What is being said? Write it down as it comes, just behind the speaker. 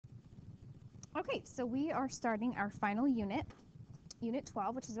Okay, so we are starting our final unit, Unit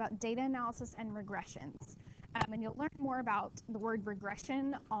 12, which is about data analysis and regressions. And you'll learn more about the word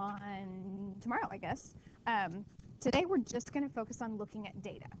regression on tomorrow, I guess. Today, we're just going to focus on looking at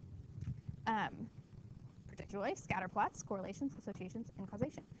data, particularly scatter plots, correlations, associations, and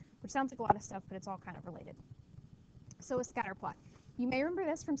causation, which sounds like a lot of stuff, but it's all kind of related. So a scatter plot. You may remember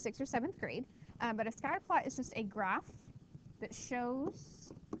this from 6th or 7th grade, but a scatter plot is just a graph that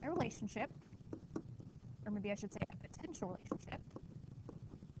shows a relationship, or maybe I should say a potential relationship,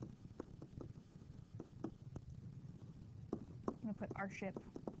 I'm going to put our ship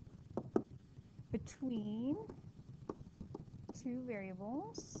between two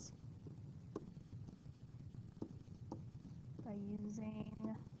variables by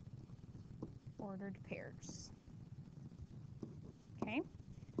using ordered pairs. Okay?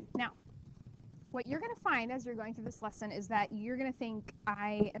 Now, what you're going to find as you're going through this lesson is that you're going to think,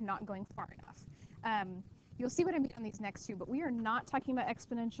 I am not going far enough. You'll see what I mean on these next two, but we are not talking about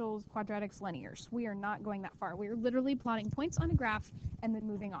exponentials, quadratics, linears. We are not going that far. We are literally plotting points on a graph and then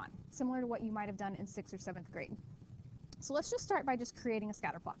moving on, similar to what you might have done in 6th or 7th grade. So let's just start by just creating a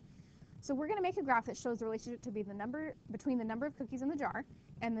scatter plot. So we're going to make a graph that shows the relationship to be the number between the number of cookies in the jar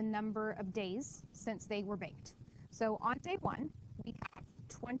and the number of days since they were baked. So on day 1, we have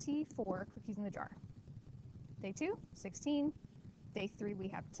 24 cookies in the jar. Day 2, 16. Day 3, we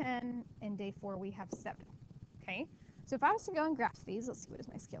have 10. And day 4, we have 7. Okay, so if I was to go and graph these, let's see, what is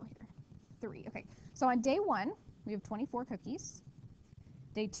my scale here? 3. Okay, so on day 1, we have 24 cookies.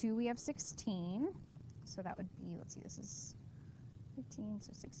 Day 2, we have 16. So that would be, let's see, this is 15,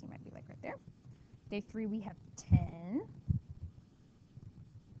 so 16 might be like right there. Day 3, we have 10.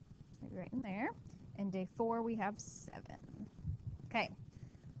 Maybe right in there. And day 4, we have 7. Okay,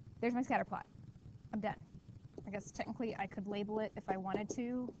 there's my scatter plot. I'm done. I guess technically I could label it if I wanted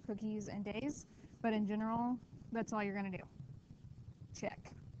to, cookies and days, but in general, that's all you're going to do. Check.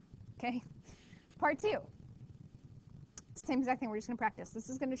 Okay. Part 2. Same exact thing. We're just going to practice. This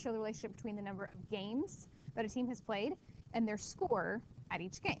is going to show the relationship between the number of games that a team has played and their score at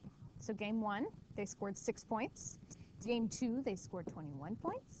each game. So game 1, they scored 6 points. Game 2, they scored 21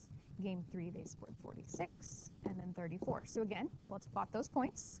 points. Game 3, they scored 46, and then 34. So again, let's plot those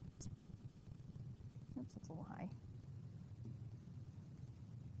points. Oops, that's a little high.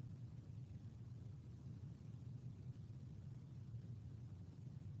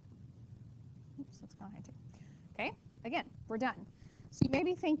 Oops, that's kind of high too. Okay, again, we're done. So you may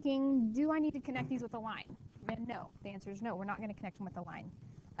be thinking, do I need to connect these with a line? And no, the answer is no, we're not going to connect them with a line.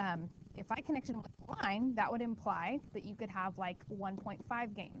 If I connected them with a line, that would imply that you could have like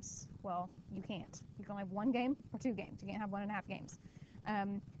 1.5 games. Well, you can't. You can only have 1 game or 2 games. You can't have 1.5 games.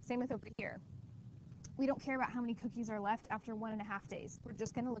 Same with over here. We don't care about how many cookies are left after 1.5 days. We're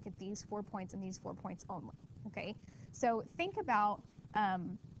just going to look at these 4 points and these 4 points only. Okay, so think about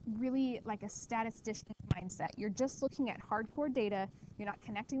really like a statistician mindset. You're just looking at hardcore data. You're not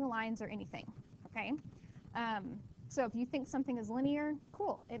connecting the lines or anything. Okay. So if you think something is linear,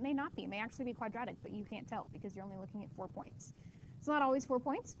 cool. It may not be. It may actually be quadratic, but you can't tell because you're only looking at 4 points. It's not always 4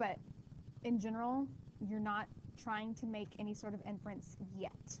 points, but in general, you're not trying to make any sort of inference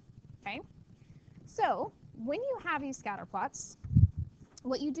yet. Okay? So when you have these scatter plots,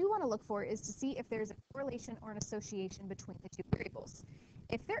 what you do want to look for is to see if there's a correlation or an association between the two variables.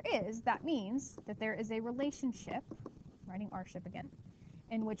 If there is, that means that there is a relationship, writing our ship again,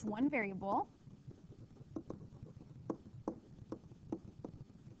 in which one variable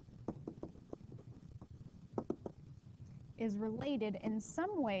is related in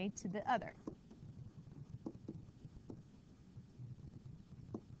some way to the other.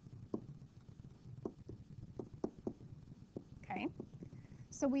 Okay,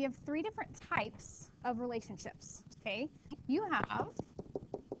 so we have 3 different types of relationships. Okay, you have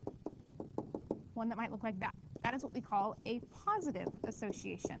one that might look like that. That is what we call a positive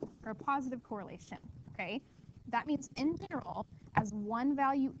association or a positive correlation. Okay, that means in general, as one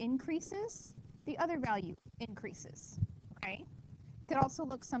value increases, the other value increases. Okay, it could also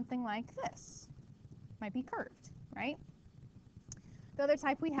look something like this. Might be curved, right? The other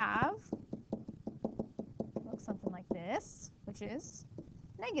type we have looks something like this, which is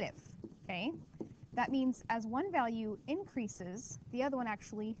negative. Okay, that means as one value increases, the other one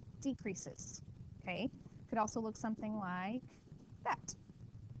actually decreases. Okay, could also look something like that,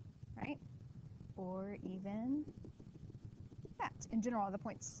 right? Or even that. In general, the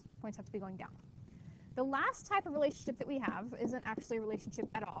points have to be going down. The last type of relationship that we have isn't actually a relationship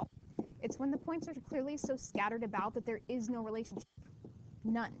at all. It's when the points are clearly so scattered about that there is no relationship.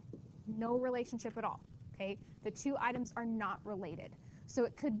 None. No relationship at all. Okay? The two items are not related. So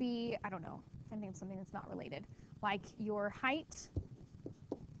it could be, I don't know, trying to think of something that's not related, like your height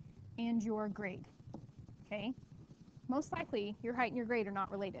and your grade, okay? Most likely, your height and your grade are not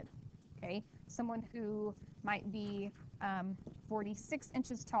related, okay? Someone who might be 46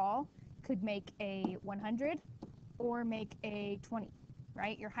 inches tall could make a 100 or make a 20,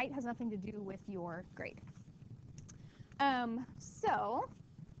 right? Your height has nothing to do with your grade. So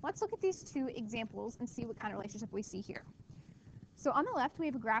let's look at these two examples and see what kind of relationship we see here. So on the left, we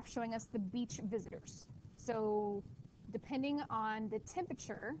have a graph showing us the beach visitors. So depending on the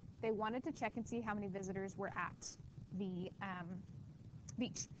temperature, they wanted to check and see how many visitors were at the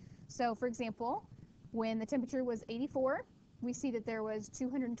beach. So for example, when the temperature was 84, we see that there was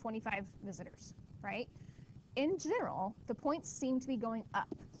 225 visitors, right? In general, the points seem to be going up.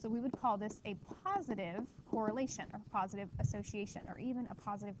 So we would call this a positive correlation or positive association or even a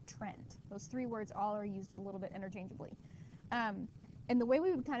positive trend. Those three words all are used a little bit interchangeably. And the way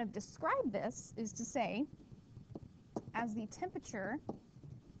we would kind of describe this is to say, as the temperature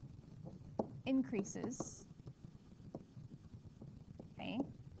increases, okay,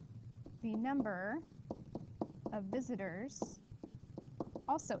 the number of visitors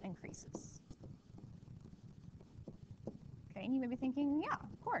also increases. Okay, and you may be thinking, yeah,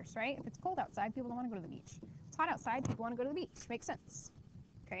 of course, right? If it's cold outside, people don't want to go to the beach. If it's hot outside, people want to go to the beach. Makes sense.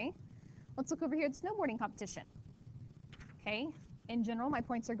 Okay, let's look over here at snowboarding competition. Okay, in general, my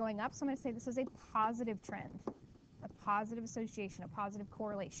points are going up, so I'm going to say this is a positive trend, a positive association, a positive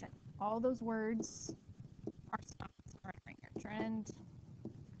correlation. All those words are right here. Trend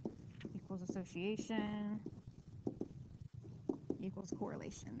equals association equals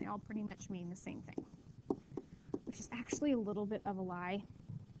correlation. They all pretty much mean the same thing, which is actually a little bit of a lie.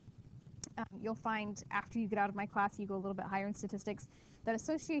 You'll find after you get out of my class, you go a little bit higher in statistics, that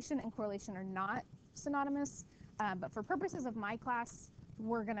association and correlation are not synonymous, but for purposes of my class,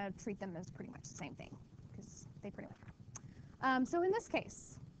 we're going to treat them as pretty much the same thing, because they pretty much are. So in this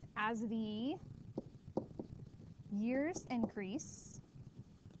case, as the years increase,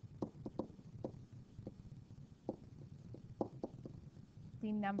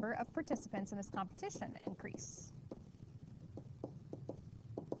 the number of participants in this competition increase.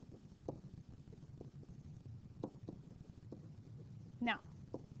 Now,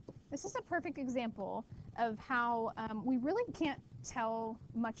 this is a perfect example of how we really can't tell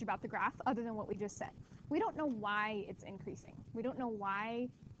much about the graph other than what we just said. We don't know why it's increasing. We don't know why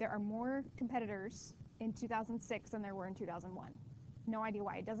there are more competitors in 2006 than there were in 2001. No idea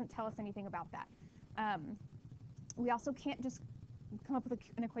why. It doesn't tell us anything about that. We also can't just come up with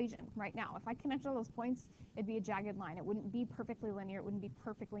an equation right now. If I connect all those points, it'd be a jagged line. It wouldn't be perfectly linear. It wouldn't be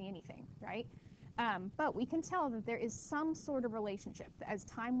perfectly anything, right? But we can tell that there is some sort of relationship. As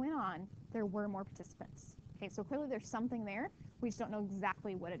time went on, there were more participants. Okay, so clearly there's something there. We just don't know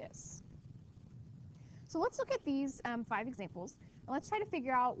exactly what it is. So let's look at these 5 examples, and let's try to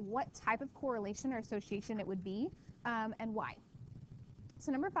figure out what type of correlation or association it would be and why.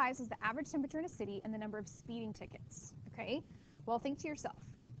 So number 5 is the average temperature in a city and the number of speeding tickets. Okay, well, think to yourself,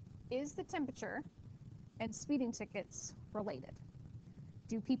 is the temperature and speeding tickets related?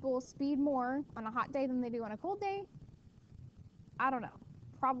 Do people speed more on a hot day than they do on a cold day? I don't know.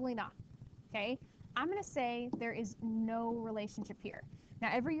 Probably not. Okay? I'm going to say there is no relationship here. Now,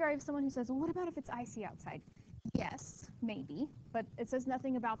 every year I have someone who says, well, what about if it's icy outside? Yes, maybe, but it says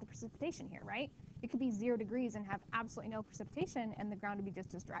nothing about the precipitation here, right? It could be 0 degrees and have absolutely no precipitation and the ground would be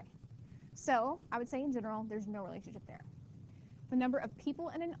just as dry. So I would say in general, there's no relationship there. The number of people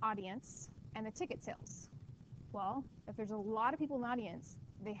in an audience and the ticket sales. Well, if there's a lot of people in the audience,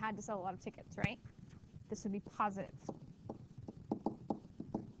 they had to sell a lot of tickets, right? This would be positive.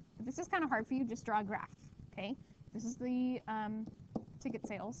 If this is kind of hard for you, just draw a graph, okay? This is the ticket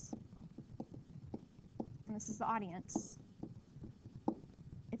sales, and this is the audience.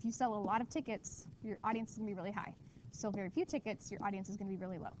 If you sell a lot of tickets, your audience is going to be really high. So very few tickets, your audience is going to be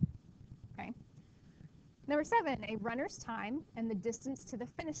really low, okay? Number 7, a runner's time and the distance to the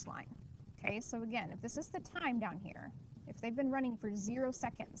finish line. Okay, so again, if this is the time down here, if they've been running for 0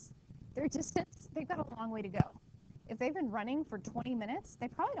 seconds, their distance, they've got a long way to go. If they've been running for 20 minutes, they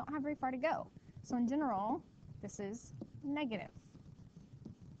probably don't have very far to go. So in general, this is negative.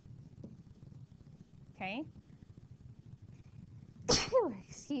 Okay?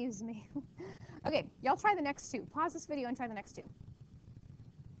 Excuse me. Okay, y'all try the next 2. Pause this video and try the next 2.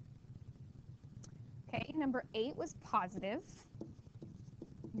 Okay, number 8 was positive.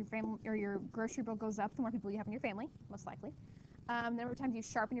 Your family or your grocery bill goes up the more people you have in your family, most likely. The number of times you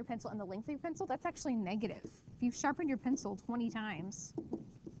sharpen your pencil and the length of your pencil, that's actually negative. If you've sharpened your pencil 20 times,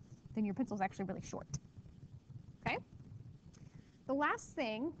 then your pencil is actually really short. Okay? The last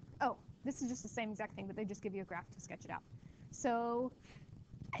thing, oh, This is just the same exact thing, but they just give you a graph to sketch it out. So,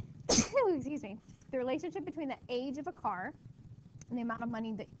 excuse me, the relationship between the age of a car and the amount of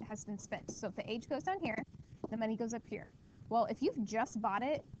money that has been spent. So if the age goes down here, the money goes up here. Well, if you've just bought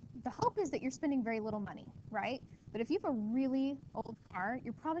it, the hope is that you're spending very little money, right? But if you have a really old car,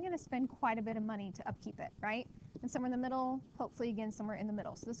 you're probably going to spend quite a bit of money to upkeep it, right? And somewhere in the middle, hopefully again somewhere in the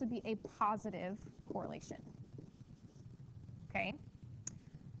middle. So this would be a positive correlation. Okay.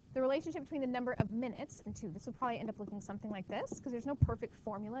 The relationship between the number of minutes and 2, this will probably end up looking something like this, because there's no perfect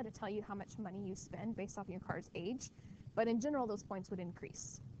formula to tell you how much money you spend based off your car's age. But in general, those points would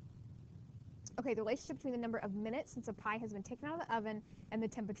increase. Okay, the relationship between the number of minutes since a pie has been taken out of the oven and the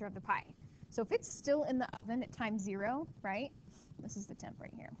temperature of the pie. So if it's still in the oven at time 0, right? This is the temp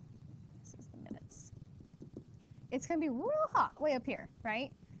right here. This is the minutes. It's going to be real hot way up here,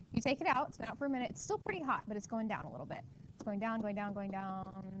 right? You take it out, it's been out for a minute. It's still pretty hot, but it's going down a little bit. It's going down, going down, going down.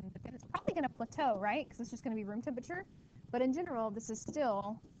 But then it's probably going to plateau, right? Because it's just going to be room temperature. But in general, this is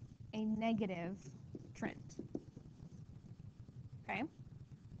still a negative trend. Okay.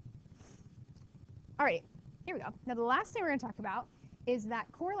 All right, here we go. Now the last thing we're going to talk about is that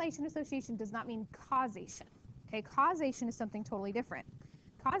correlation association does not mean causation. Okay, causation is something totally different.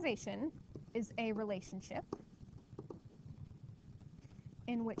 Causation is a relationship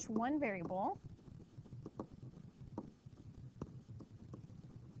in which one variable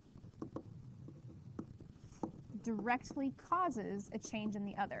directly causes a change in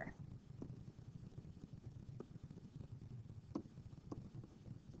the other.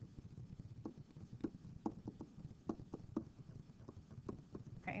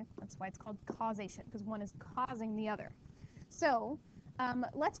 Okay, that's why it's called causation, because one is causing the other. So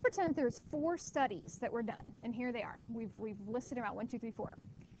let's pretend that there's 4 studies that were done, and here they are. We've listed them out 1, 2, 3, 4,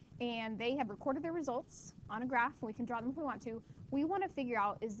 and they have recorded their results on a graph. We can draw them if we want to. We want to figure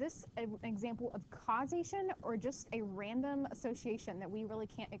out, is this an example of causation or just a random association that we really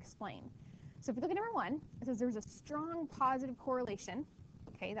can't explain? So if we look at number 1, it says there's a strong positive correlation.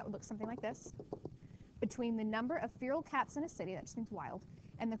 Okay, that would look something like this, between the number of feral cats in a city, that just means wild,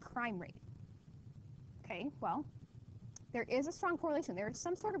 and the crime rate. Okay, well, there is a strong correlation. There is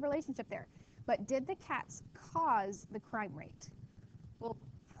some sort of relationship there. But did the cats cause the crime rate? Well,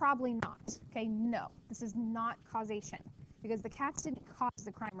 probably not. Okay, no, this is not causation, because the cats didn't cause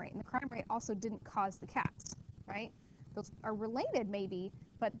the crime rate, and the crime rate also didn't cause the cats, right? Those are related maybe,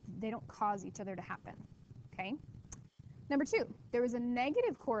 but they don't cause each other to happen. Okay. Number 2, there was a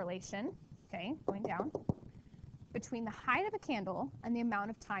negative correlation, okay, going down, between the height of a candle and the amount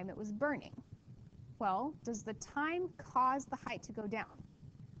of time it was burning. Well, does the time cause the height to go down?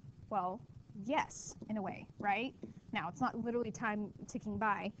 Well, yes, in a way, right? Now, it's not literally time ticking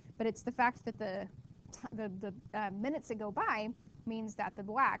by, but it's the fact that the minutes that go by means that the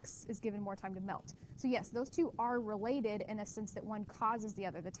wax is given more time to melt. So yes, those two are related in a sense that one causes the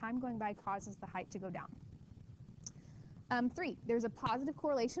other. The time going by causes the height to go down. 3, there's a positive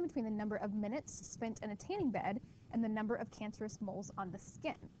correlation between the number of minutes spent in a tanning bed and the number of cancerous moles on the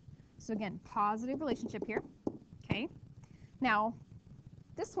skin. So again, positive relationship here. Okay. Now,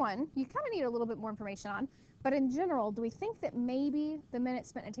 this one, you kind of need a little bit more information on, but in general, do we think that maybe the minutes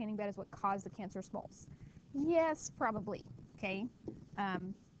spent in a tanning bed is what caused the cancerous moles? Yes, probably. Okay.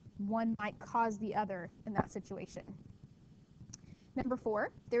 One might cause the other in that situation. Number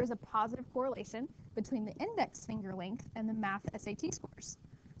 4, there is a positive correlation between the index finger length and the math SAT scores.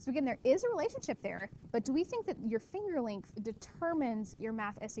 So again, there is a relationship there, but do we think that your finger length determines your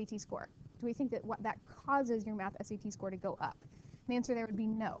math SAT score? Do we think that that causes your math SAT score to go up? And the answer there would be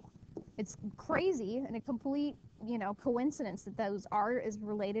no. It's crazy and a complete, coincidence that those are as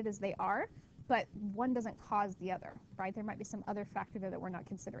related as they are, but one doesn't cause the other, right? There might be some other factor there that we're not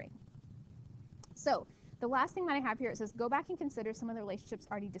considering. So the last thing that I have here, it says go back and consider some of the relationships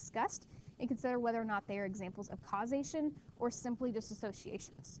already discussed and consider whether or not they are examples of causation or simply just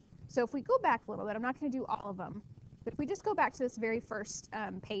associations. So if we go back a little bit, I'm not going to do all of them, but if we just go back to this very first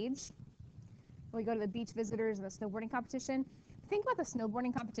page, we go to the beach visitors and the snowboarding competition. Think about the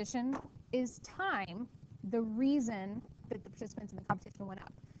snowboarding competition. Is time the reason that the participants in the competition went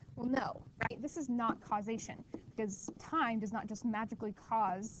up? Well, no, right? This is not causation, because time does not just magically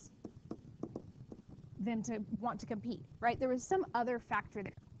cause them to want to compete, right? There was some other factor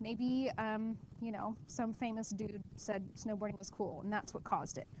there. Maybe, some famous dude said snowboarding was cool, and that's what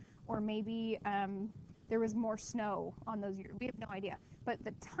caused it. Or maybe there was more snow on those years. We have no idea. But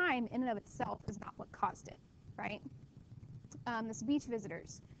the time in and of itself is not what caused it, right? This beach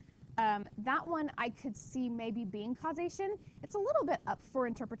visitors. That one I could see maybe being causation. It's a little bit up for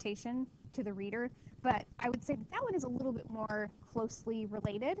interpretation to the reader, But I would say that one is a little bit more closely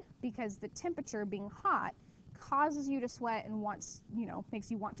related because the temperature being hot causes you to sweat and wants, makes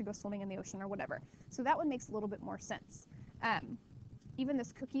you want to go swimming in the ocean or whatever. So that one makes a little bit more sense. Even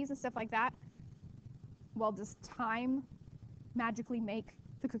this cookies and stuff like that, well, does time magically make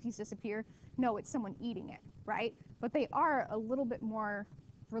the cookies disappear? No, it's someone eating it, right? But they are a little bit more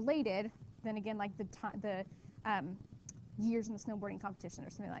related than, again, like the years in the snowboarding competition or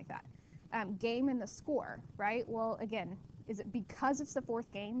something like that. Game and the score, right? Well, again, is it because it's the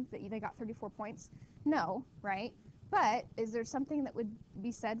fourth game that they got 34 points? No, right? But is there something that would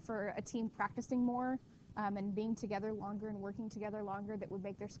be said for a team practicing more and being together longer and working together longer that would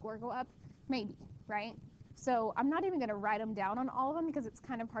make their score go up? Maybe, right? So I'm not even going to write them down on all of them because it's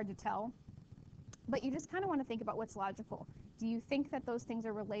kind of hard to tell. But you just kind of want to think about what's logical. Do you think that those things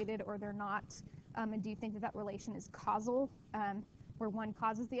are related or they're not? And do you think that that relation is causal, where one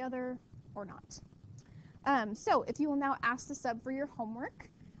causes the other or not? So if you will now ask the sub for your homework,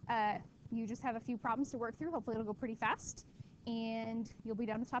 you just have a few problems to work through. Hopefully it'll go pretty fast, and you'll be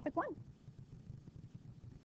done with topic 1.